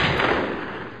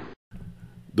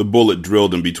 The bullet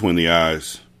drilled him between the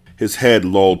eyes. His head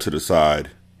lolled to the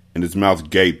side, and his mouth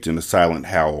gaped in a silent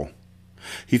howl.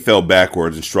 He fell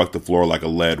backwards and struck the floor like a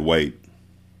lead weight.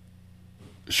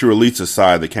 She released a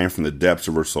sigh that came from the depths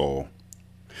of her soul.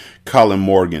 Colin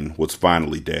Morgan was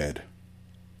finally dead.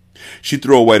 She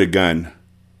threw away the gun.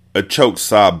 A choked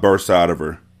sob burst out of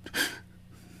her.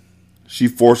 She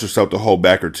forced herself to hold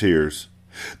back her tears,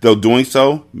 though doing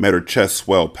so made her chest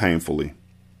swell painfully.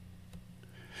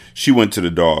 She went to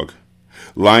the dog.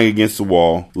 Lying against the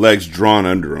wall, legs drawn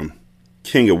under him,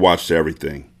 King had watched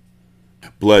everything.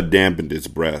 Blood dampened its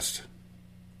breast.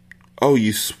 Oh,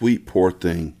 you sweet poor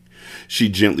thing. She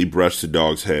gently brushed the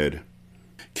dog's head.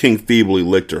 King feebly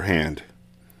licked her hand.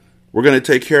 We're going to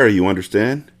take care of you,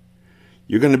 understand?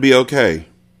 You're going to be okay.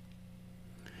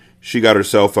 She got her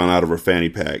cell phone out of her fanny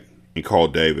pack and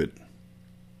called David.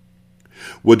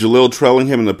 With Jalil trailing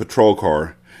him in the patrol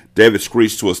car, David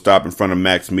screeched to a stop in front of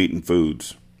Mac's Meat and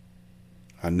Foods.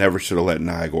 I never should have let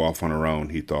Nia go off on her own,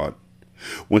 he thought.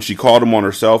 When she called him on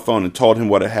her cell phone and told him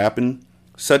what had happened,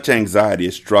 such anxiety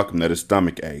had struck him that his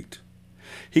stomach ached.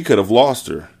 He could have lost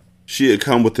her. She had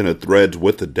come within a thread's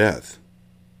width of death.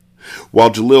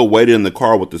 While Jalil waited in the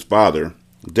car with his father,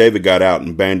 David got out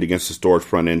and banged against the store's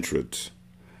front entrance.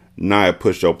 Nia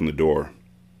pushed open the door.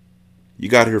 You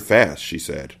got here fast, she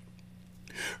said.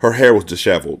 Her hair was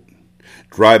disheveled.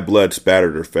 Dry blood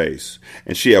spattered her face,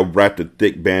 and she had wrapped a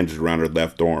thick bandage around her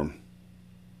left arm.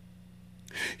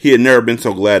 He had never been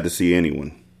so glad to see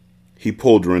anyone. He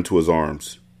pulled her into his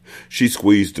arms. She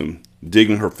squeezed him,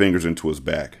 digging her fingers into his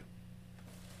back.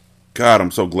 God,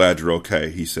 I'm so glad you're okay,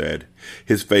 he said,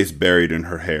 his face buried in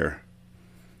her hair.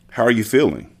 How are you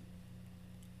feeling?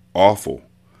 Awful,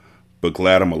 but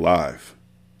glad I'm alive.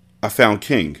 I found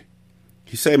King.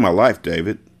 He saved my life,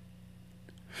 David.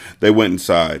 They went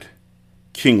inside.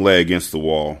 King lay against the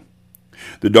wall.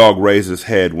 The dog raised his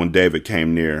head when David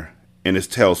came near, and his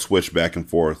tail switched back and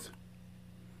forth.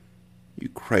 You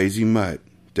crazy mutt,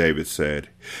 David said.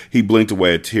 He blinked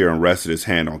away a tear and rested his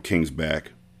hand on King's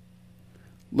back.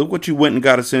 Look what you went and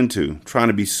got us into, trying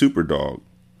to be super dog.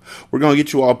 We're going to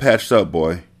get you all patched up,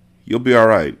 boy. You'll be all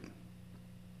right.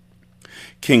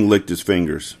 King licked his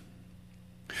fingers.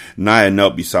 Nia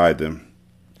knelt beside them.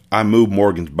 I moved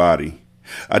Morgan's body.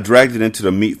 I dragged it into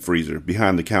the meat freezer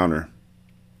behind the counter.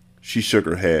 She shook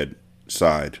her head,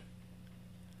 sighed.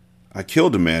 I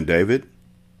killed a man, David.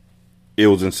 It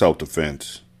was in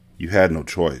self-defense. You had no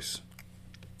choice.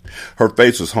 Her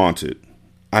face was haunted.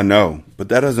 I know, but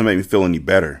that doesn't make me feel any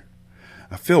better.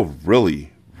 I feel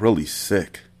really, really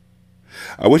sick.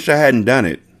 I wish I hadn't done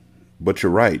it, but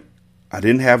you're right. I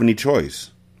didn't have any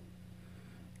choice.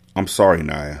 I'm sorry,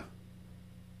 Nia.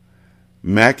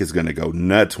 Mac is going to go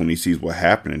nuts when he sees what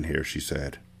happened in here, she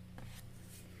said.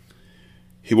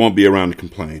 He won't be around to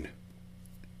complain.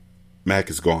 Mac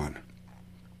is gone.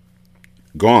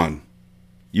 Gone?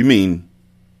 You mean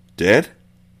dead?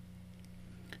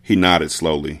 He nodded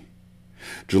slowly.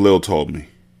 Jalil told me.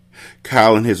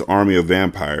 Kyle and his army of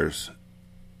vampires,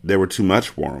 they were too much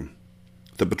for him.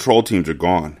 The patrol teams are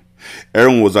gone.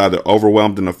 Everyone was either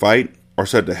overwhelmed in the fight or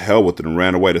said to hell with it and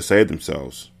ran away to save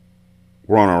themselves.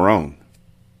 We're on our own.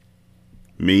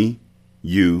 Me,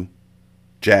 you,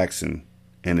 Jackson,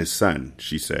 and his son,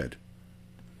 she said.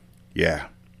 Yeah,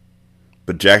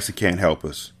 but Jackson can't help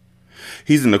us.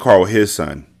 He's in the car with his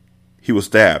son. He was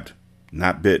stabbed,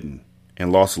 not bitten,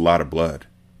 and lost a lot of blood.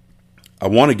 I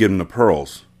want to give him the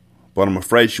pearls, but I'm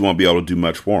afraid she won't be able to do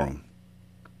much for him.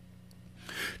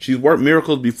 She's worked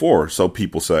miracles before, so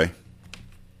people say.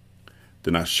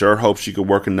 Then I sure hope she could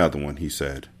work another one, he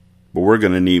said. But we're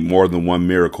going to need more than one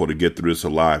miracle to get through this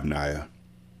alive, Naya.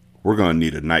 We're going to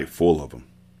need a night full of them.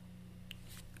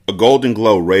 A golden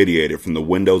glow radiated from the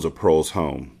windows of Pearl's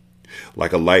home,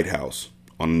 like a lighthouse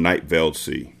on a night-veiled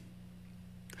sea.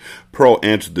 Pearl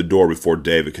answered the door before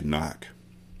David could knock.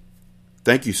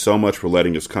 Thank you so much for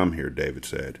letting us come here, David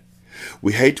said.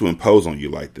 We hate to impose on you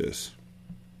like this.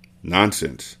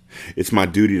 Nonsense. It's my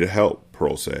duty to help,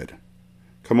 Pearl said.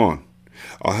 Come on.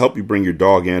 I'll help you bring your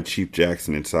dog and Chief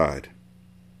Jackson inside.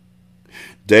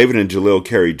 David and Jalil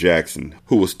carried Jackson,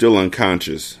 who was still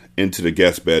unconscious, into the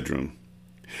guest bedroom.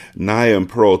 Naya and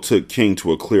Pearl took King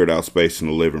to a cleared-out space in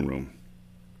the living room.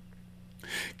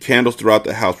 Candles throughout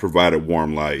the house provided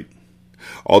warm light.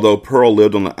 Although Pearl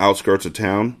lived on the outskirts of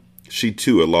town, she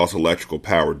too had lost electrical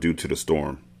power due to the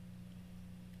storm.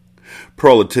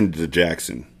 Pearl attended to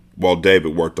Jackson, while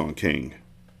David worked on King.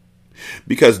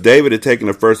 Because David had taken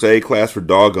a first aid class for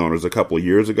dog owners a couple of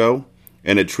years ago,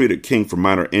 and had treated King for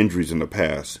minor injuries in the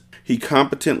past, he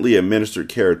competently administered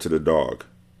care to the dog.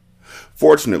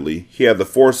 Fortunately, he had the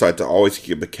foresight to always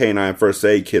keep a canine first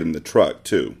aid kit in the truck,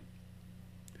 too.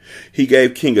 He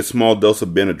gave King a small dose of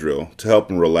Benadryl to help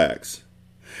him relax.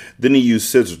 Then he used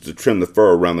scissors to trim the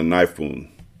fur around the knife wound.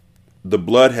 The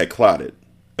blood had clotted,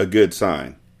 a good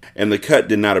sign, and the cut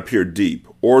did not appear deep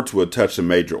or to have touched a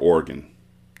major organ.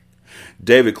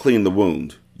 David cleaned the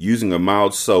wound, using a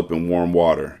mild soap and warm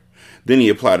water. Then he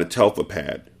applied a telfa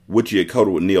pad, which he had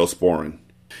coated with neosporin.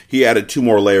 He added 2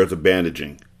 more layers of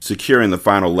bandaging, securing the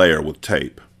final layer with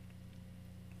tape.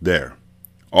 There.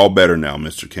 All better now,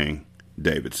 Mr. King,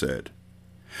 David said.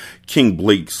 King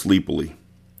blinked sleepily.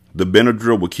 The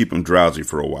Benadryl would keep him drowsy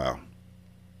for a while.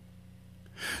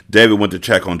 David went to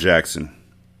check on Jackson.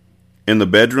 In the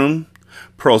bedroom,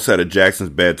 Pearl sat at Jackson's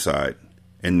bedside,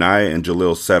 and Naya and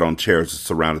Jalil sat on chairs that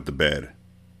surrounded the bed.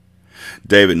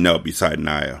 David knelt beside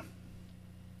Naya.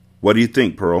 What do you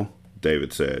think, Pearl?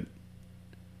 David said.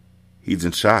 He's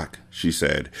in shock, she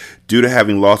said, due to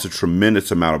having lost a tremendous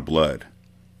amount of blood.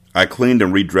 I cleaned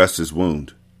and redressed his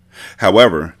wound.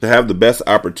 However, to have the best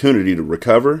opportunity to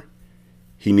recover,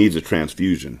 he needs a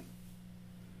transfusion.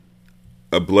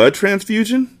 A blood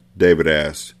transfusion? David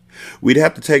asked. We'd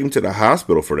have to take him to the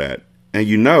hospital for that. And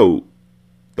you know,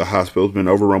 the hospital's been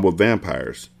overrun with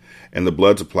vampires, and the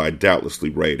blood supply doubtlessly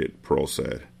raided, Pearl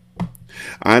said.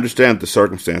 I understand that the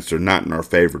circumstances are not in our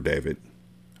favor, David.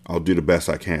 I'll do the best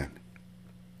I can.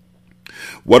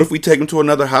 What if we take him to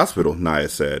another hospital? Naya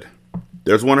said.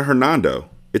 There's one in Hernando.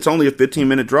 It's only a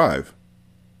 15-minute drive.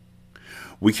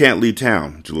 We can't leave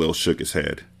town, Jalil shook his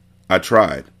head. I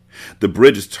tried. The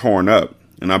bridge is torn up,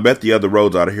 and I bet the other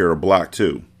roads out of here are blocked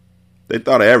too. They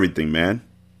thought of everything, man.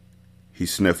 He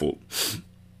sniffled,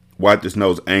 wiped his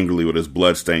nose angrily with his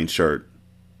blood-stained shirt.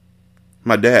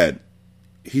 My dad,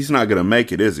 he's not going to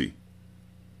make it, is he?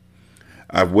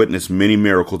 I've witnessed many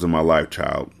miracles in my life,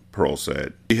 child, Pearl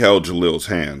said. He held Jalil's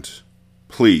hands.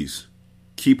 Please,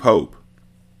 keep hope.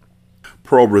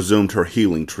 Pearl resumed her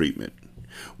healing treatment,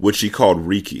 which she called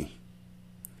Reiki.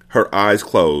 Her eyes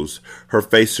closed, her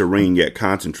face serene yet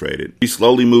concentrated. She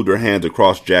slowly moved her hands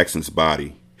across Jackson's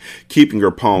body, keeping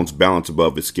her palms balanced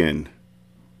above his skin.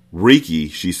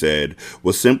 Reiki, she said,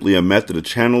 was simply a method of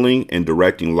channeling and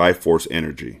directing life force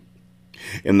energy.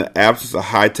 In the absence of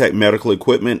high-tech medical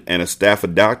equipment and a staff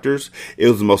of doctors, it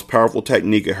was the most powerful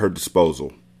technique at her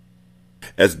disposal.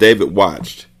 As David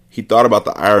watched, he thought about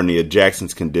the irony of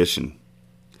Jackson's condition.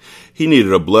 He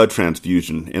needed a blood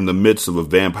transfusion in the midst of a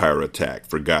vampire attack,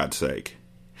 for God's sake.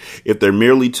 If they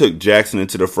merely took Jackson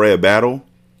into the fray of battle,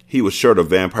 he was sure the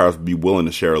vampires would be willing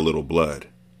to share a little blood.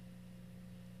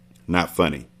 Not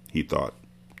funny, he thought.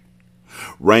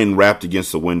 Rain rapped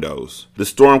against the windows. The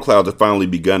storm clouds had finally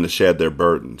begun to shed their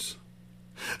burdens.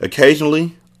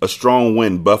 Occasionally, A strong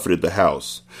wind buffeted the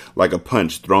house, like a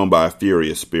punch thrown by a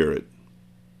furious spirit.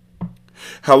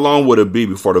 How long would it be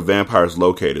before the vampires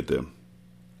located them?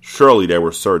 Surely they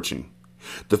were searching.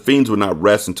 The fiends would not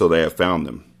rest until they had found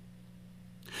them.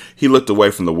 He looked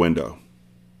away from the window.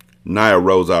 Naya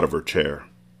rose out of her chair.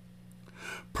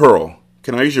 "Pearl,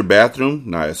 can I use your bathroom?"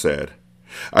 Naya said.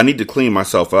 "I need to clean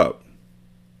myself up."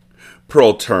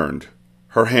 Pearl turned,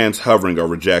 her hands hovering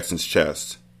over Jackson's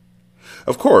chest.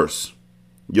 "Of course.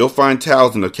 You'll find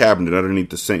towels in the cabinet underneath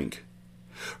the sink."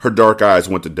 Her dark eyes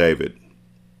went to David.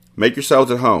 "Make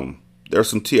yourselves at home. There's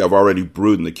some tea I've already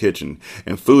brewed in the kitchen,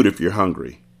 and food if you're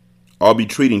hungry. I'll be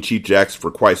treating Chief Jackson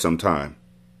for quite some time."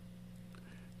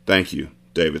 "Thank you,"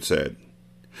 David said.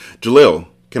 "Jalil,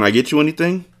 can I get you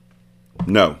anything?"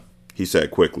 "No," he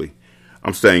said quickly.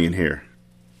 "I'm staying in here."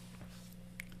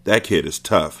 That kid is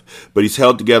tough, but he's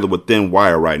held together with thin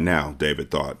wire right now,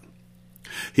 David thought.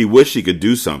 He wished he could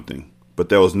do something, but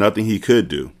there was nothing he could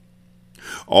do.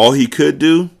 All he could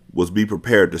do was be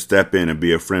prepared to step in and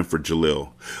be a friend for Jalil,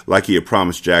 like he had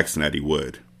promised Jackson that he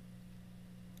would.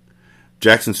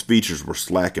 Jackson's features were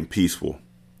slack and peaceful.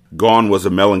 Gone was a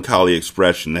melancholy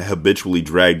expression that habitually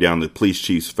dragged down the police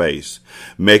chief's face,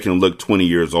 making him look 20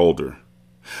 years older.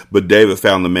 But David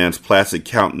found the man's placid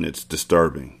countenance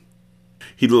disturbing.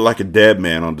 He looked like a dead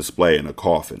man on display in a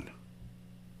coffin.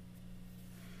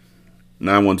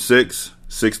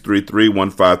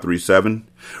 916-633-1537.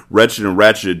 Wretched and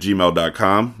Ratchet at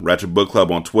gmail.com. Ratchet Book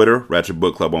Club on Twitter. Ratchet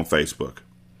Book Club on Facebook.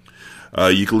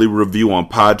 You can leave a review on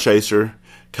Podchaser.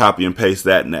 Copy and paste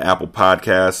that into Apple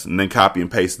Podcasts. And then copy and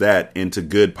paste that into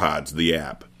Good Pods, the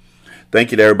app.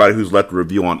 Thank you to everybody who's left a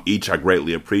review on each. I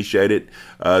greatly appreciate it.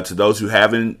 To those who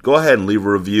haven't, go ahead and leave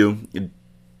a review.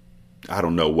 I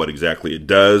don't know what exactly it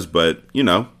does, but,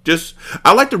 I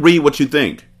like to read what you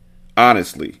think.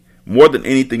 Honestly. More than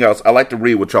anything else, I like to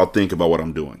read what y'all think about what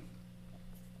I'm doing.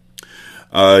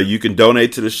 You can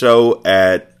donate to the show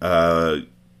at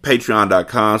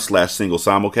patreon.com/single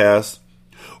simulcast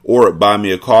or at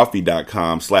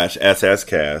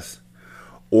buymeacoffee.com/sscast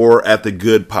or at the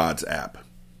Good Pods app.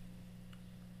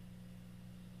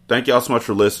 Thank y'all so much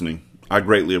for listening. I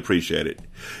greatly appreciate it.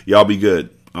 Y'all be good.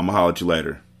 I'm going to holler at you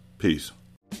later. Peace.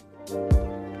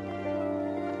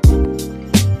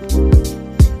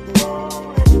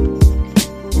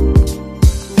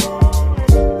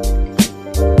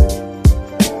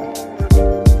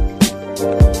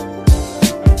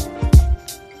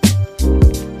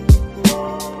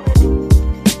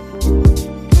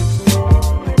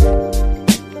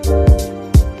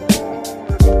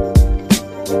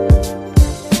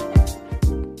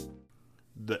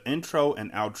 The intro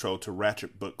and outro to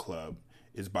Ratchet Book Club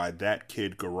is by That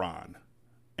Kid Garan,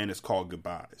 and it's called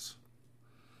Goodbyes.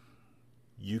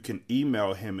 You can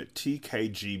email him at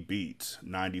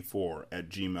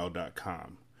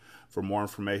tkgbeats94@gmail.com for more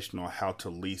information on how to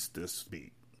lease this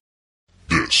beat.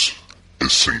 This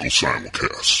is Single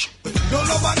Simulcast.